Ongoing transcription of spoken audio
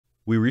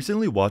We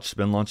recently watched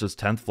SpinLaunch's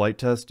 10th flight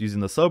test using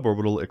the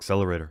suborbital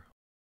accelerator.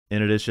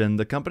 In addition,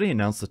 the company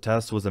announced the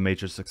test was a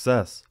major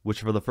success,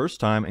 which for the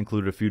first time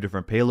included a few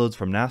different payloads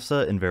from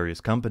NASA and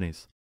various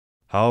companies.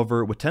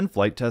 However, with 10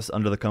 flight tests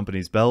under the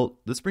company's belt,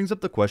 this brings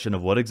up the question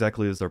of what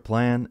exactly is their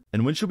plan,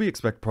 and when should we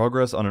expect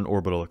progress on an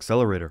orbital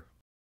accelerator.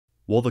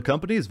 While the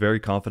company is very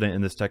confident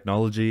in this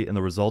technology and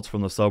the results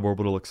from the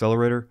suborbital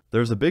accelerator,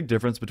 there is a big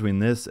difference between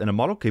this and a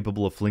model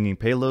capable of flinging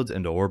payloads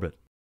into orbit.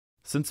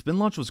 Since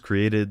SpinLaunch was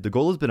created, the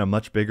goal has been a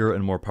much bigger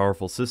and more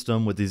powerful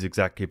system with these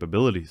exact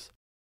capabilities.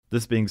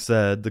 This being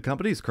said, the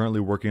company is currently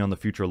working on the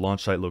future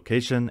launch site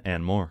location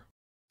and more.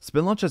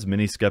 SpinLaunch has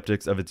many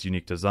skeptics of its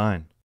unique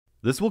design.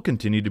 This will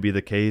continue to be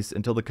the case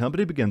until the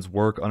company begins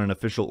work on an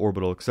official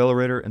orbital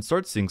accelerator and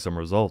starts seeing some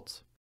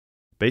results.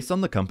 Based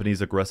on the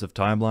company's aggressive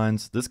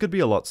timelines, this could be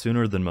a lot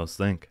sooner than most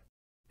think.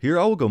 Here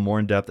I will go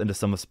more in depth into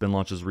some of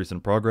SpinLaunch's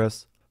recent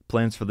progress,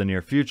 plans for the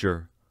near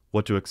future,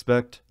 what to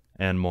expect,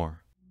 and more.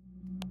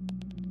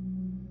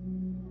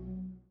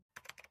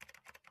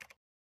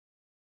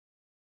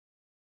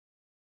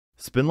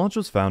 SpinLaunch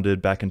was founded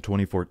back in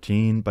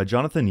 2014 by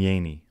Jonathan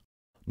Yaney.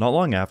 Not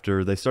long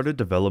after, they started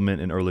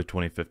development in early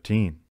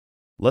 2015.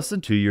 Less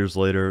than 2 years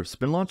later,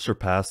 SpinLaunch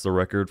surpassed the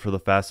record for the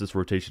fastest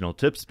rotational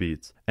tip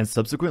speeds, and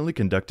subsequently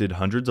conducted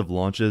hundreds of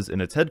launches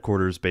in its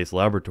headquarters-based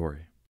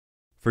laboratory.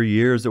 For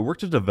years, it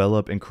worked to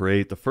develop and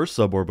create the first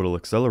suborbital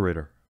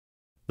accelerator.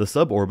 The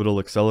suborbital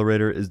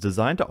accelerator is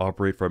designed to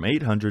operate from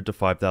 800 to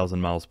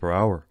 5,000 miles per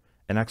hour,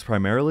 and acts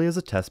primarily as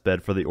a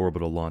testbed for the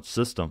orbital launch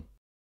system.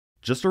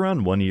 Just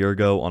around 1 year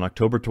ago, on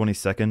October 22,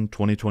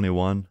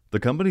 2021,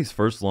 the company's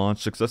first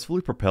launch successfully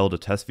propelled a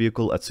test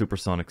vehicle at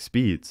supersonic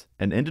speeds,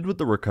 and ended with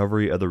the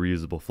recovery of the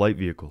reusable flight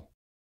vehicle.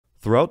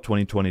 Throughout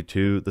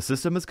 2022, the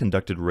system has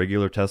conducted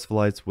regular test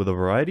flights with a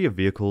variety of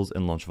vehicles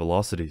and launch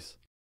velocities.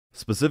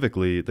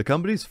 Specifically, the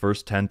company's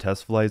first 10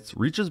 test flights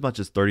reach as much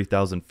as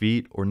 30,000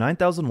 feet or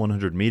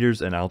 9,100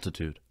 meters in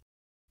altitude.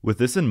 With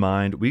this in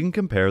mind, we can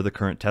compare the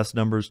current test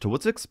numbers to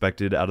what's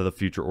expected out of the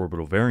future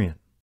orbital variant.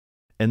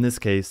 In this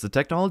case, the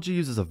technology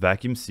uses a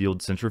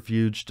vacuum-sealed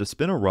centrifuge to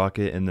spin a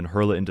rocket and then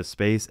hurl it into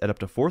space at up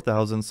to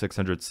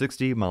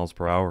 4,660 miles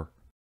per hour.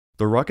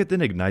 The rocket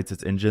then ignites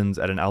its engines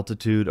at an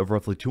altitude of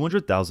roughly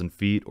 200,000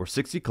 feet or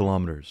 60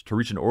 kilometers to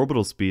reach an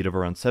orbital speed of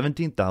around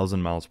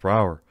 17,000 miles per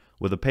hour,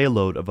 with a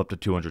payload of up to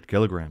 200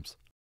 kilograms.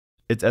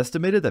 It's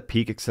estimated that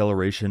peak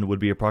acceleration would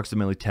be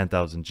approximately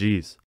 10,000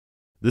 Gs.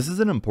 This is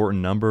an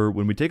important number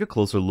when we take a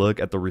closer look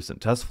at the recent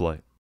test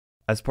flight.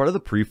 As part of the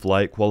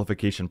pre-flight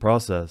qualification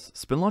process,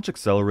 SpinLaunch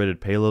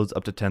accelerated payloads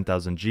up to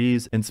 10,000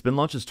 Gs in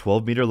SpinLaunch's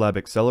 12-meter lab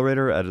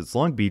accelerator at its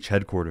Long Beach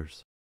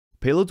headquarters.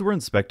 Payloads were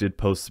inspected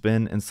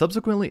post-spin and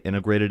subsequently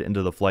integrated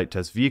into the flight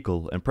test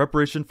vehicle in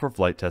preparation for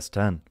Flight Test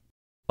 10.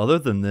 Other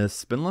than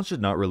this, SpinLaunch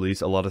did not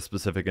release a lot of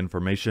specific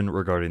information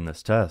regarding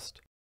this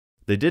test.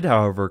 They did,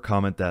 however,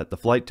 comment that the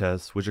flight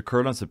test, which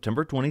occurred on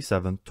September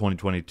 27,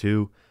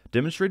 2022,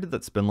 demonstrated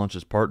that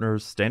SpinLaunch's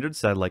partners' standard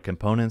satellite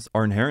components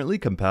are inherently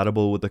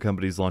compatible with the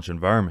company's launch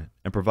environment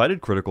and provided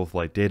critical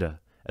flight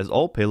data, as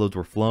all payloads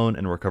were flown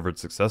and recovered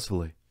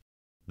successfully.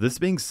 This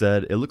being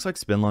said, it looks like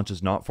SpinLaunch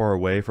is not far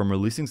away from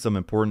releasing some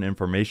important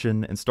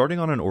information and starting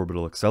on an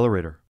orbital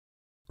accelerator.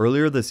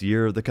 Earlier this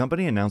year, the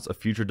company announced a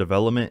future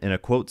development in a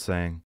quote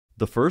saying,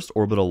 "The first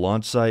orbital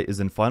launch site is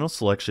in final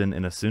selection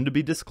in a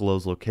soon-to-be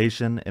disclosed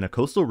location in a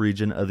coastal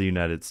region of the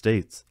United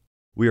States.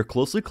 We are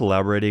closely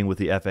collaborating with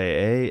the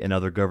FAA and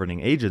other governing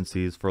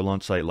agencies for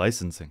launch site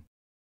licensing."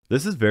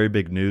 This is very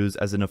big news,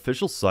 as an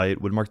official site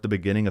would mark the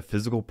beginning of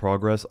physical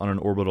progress on an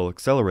orbital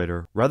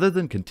accelerator rather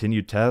than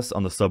continued tests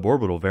on the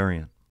suborbital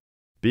variant.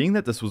 Being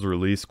that this was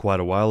released quite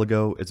a while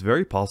ago, it's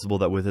very possible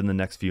that within the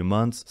next few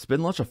months,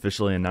 SpinLaunch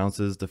officially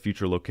announces the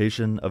future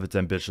location of its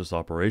ambitious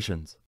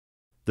operations.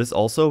 This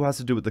also has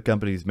to do with the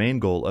company's main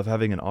goal of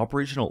having an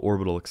operational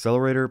orbital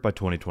accelerator by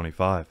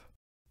 2025.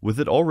 With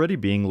it already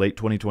being late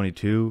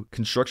 2022,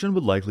 construction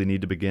would likely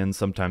need to begin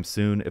sometime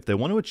soon if they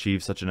want to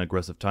achieve such an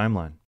aggressive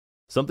timeline,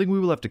 something we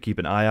will have to keep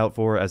an eye out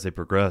for as they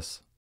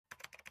progress.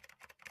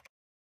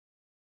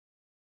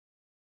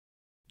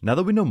 Now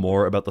that we know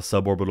more about the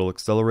suborbital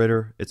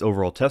accelerator, its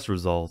overall test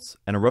results,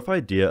 and a rough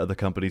idea of the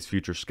company's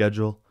future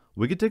schedule,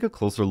 we can take a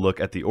closer look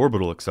at the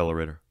orbital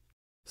accelerator.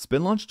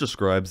 SpinLaunch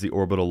describes the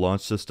orbital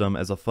launch system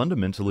as a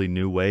fundamentally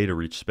new way to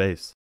reach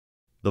space.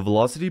 The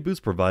velocity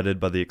boost provided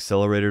by the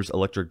accelerator's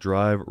electric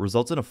drive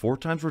results in a 4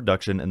 times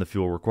reduction in the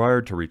fuel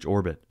required to reach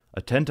orbit,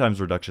 a 10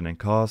 times reduction in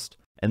cost,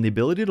 and the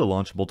ability to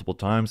launch multiple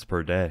times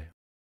per day.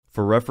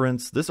 For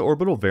reference, this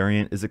orbital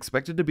variant is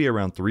expected to be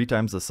around 3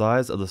 times the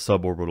size of the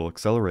suborbital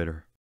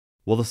accelerator.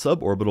 While the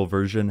suborbital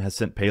version has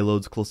sent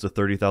payloads close to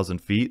 30,000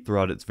 feet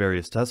throughout its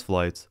various test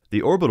flights,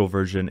 the orbital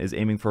version is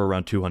aiming for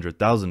around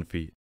 200,000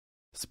 feet.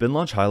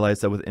 SpinLaunch highlights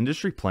that with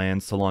industry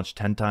plans to launch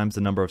 10 times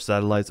the number of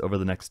satellites over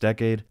the next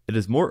decade, it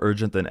is more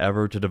urgent than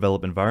ever to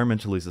develop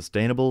environmentally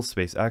sustainable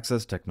space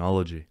access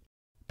technology.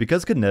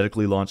 Because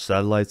kinetically launched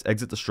satellites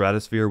exit the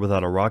stratosphere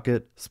without a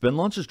rocket,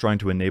 SpinLaunch is trying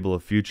to enable a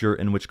future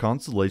in which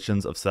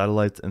constellations of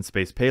satellites and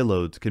space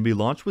payloads can be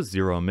launched with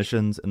zero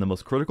emissions in the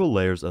most critical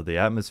layers of the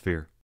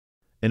atmosphere.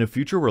 In a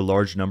future where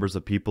large numbers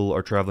of people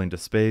are traveling to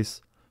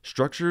space,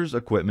 structures,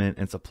 equipment,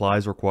 and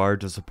supplies required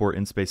to support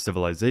in-space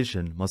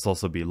civilization must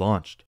also be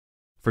launched.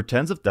 For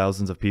tens of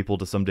thousands of people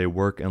to someday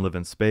work and live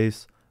in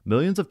space,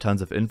 millions of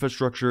tons of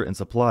infrastructure and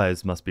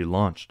supplies must be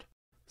launched.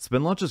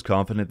 SpinLaunch is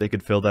confident they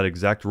could fill that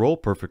exact role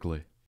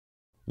perfectly.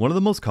 One of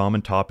the most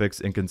common topics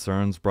and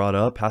concerns brought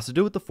up has to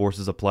do with the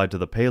forces applied to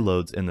the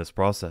payloads in this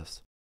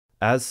process.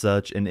 As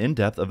such, an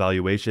in-depth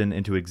evaluation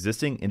into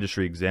existing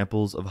industry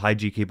examples of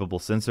high-G capable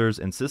sensors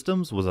and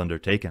systems was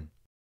undertaken.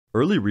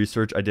 Early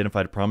research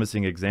identified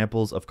promising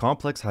examples of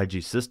complex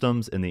high-G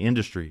systems in the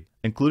industry,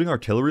 including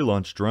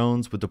artillery-launched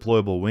drones with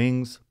deployable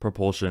wings,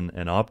 propulsion,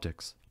 and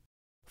optics.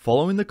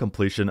 Following the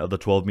completion of the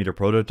 12-meter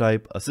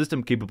prototype, a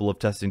system capable of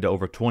testing to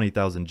over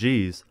 20,000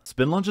 Gs,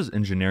 SpinLaunch's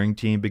engineering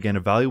team began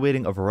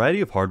evaluating a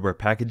variety of hardware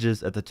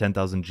packages at the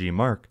 10,000 G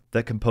mark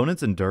that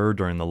components endure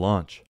during the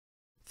launch.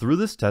 Through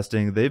this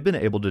testing, they've been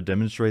able to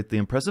demonstrate the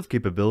impressive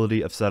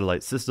capability of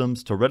satellite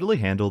systems to readily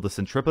handle the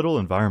centripetal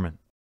environment.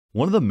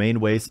 One of the main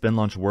ways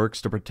SpinLaunch works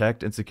to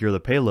protect and secure the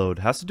payload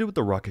has to do with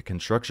the rocket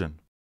construction.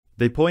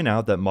 They point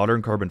out that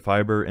modern carbon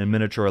fiber and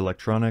miniature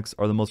electronics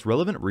are the most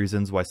relevant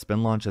reasons why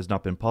SpinLaunch has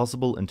not been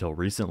possible until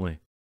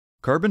recently.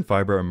 Carbon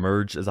fiber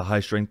emerged as a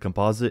high-strength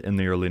composite in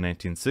the early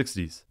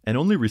 1960s, and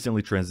only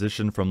recently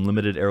transitioned from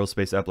limited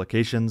aerospace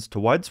applications to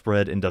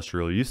widespread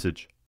industrial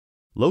usage.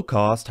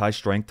 Low-cost,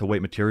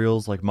 high-strength-to-weight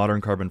materials like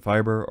modern carbon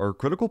fiber are a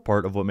critical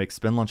part of what makes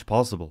SpinLaunch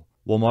possible,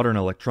 while modern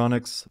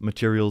electronics,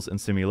 materials, and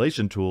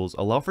simulation tools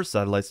allow for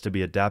satellites to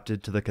be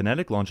adapted to the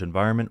kinetic launch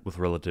environment with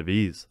relative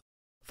ease.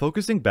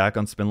 Focusing back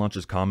on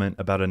SpinLaunch's comment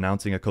about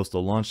announcing a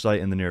coastal launch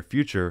site in the near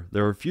future,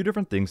 there are a few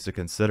different things to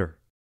consider.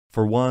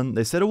 For one,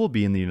 they said it will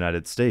be in the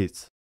United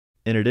States.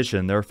 In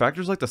addition, there are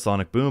factors like the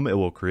sonic boom it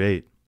will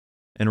create.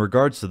 In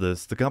regards to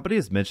this, the company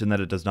has mentioned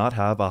that it does not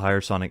have a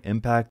higher sonic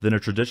impact than a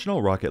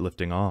traditional rocket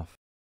lifting off.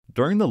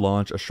 During the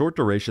launch, a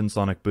short-duration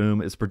sonic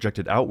boom is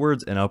projected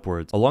outwards and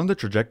upwards along the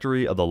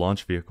trajectory of the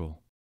launch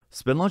vehicle.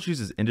 SpinLaunch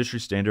uses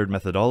industry-standard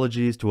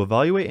methodologies to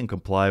evaluate and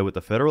comply with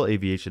the Federal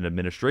Aviation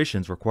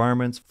Administration's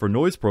requirements for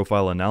noise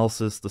profile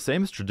analysis, the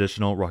same as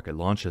traditional rocket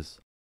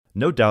launches.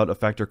 No doubt a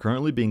factor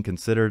currently being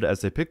considered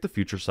as they pick the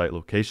future site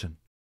location.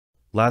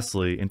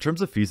 Lastly, in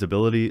terms of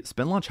feasibility,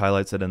 SpinLaunch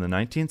highlights that in the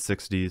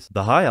 1960s,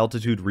 the High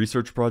Altitude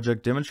Research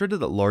Project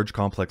demonstrated that large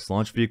complex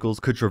launch vehicles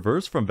could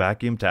traverse from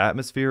vacuum to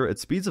atmosphere at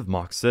speeds of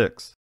Mach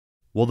 6.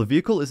 While the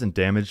vehicle isn't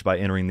damaged by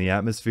entering the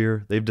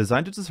atmosphere, they've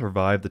designed it to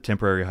survive the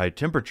temporary high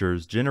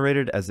temperatures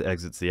generated as it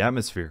exits the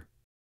atmosphere.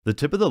 The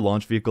tip of the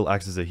launch vehicle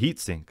acts as a heat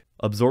sink,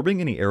 absorbing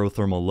any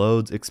aerothermal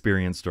loads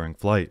experienced during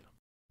flight.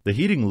 The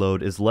heating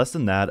load is less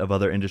than that of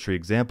other industry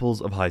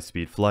examples of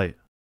high-speed flight.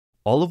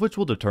 All of which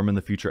will determine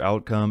the future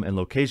outcome and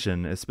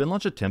location as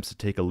SpinLaunch attempts to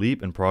take a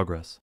leap in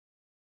progress.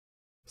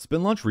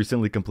 SpinLaunch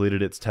recently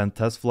completed its 10th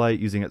test flight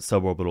using its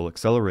suborbital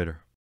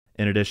accelerator.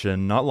 In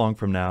addition, not long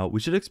from now,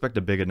 we should expect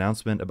a big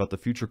announcement about the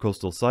future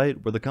coastal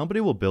site where the company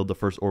will build the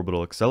first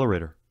orbital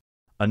accelerator,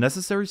 a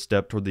necessary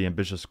step toward the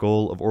ambitious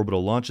goal of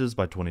orbital launches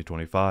by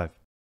 2025.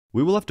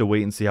 We will have to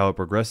wait and see how it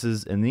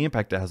progresses and the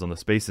impact it has on the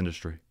space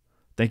industry.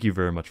 Thank you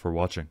very much for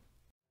watching.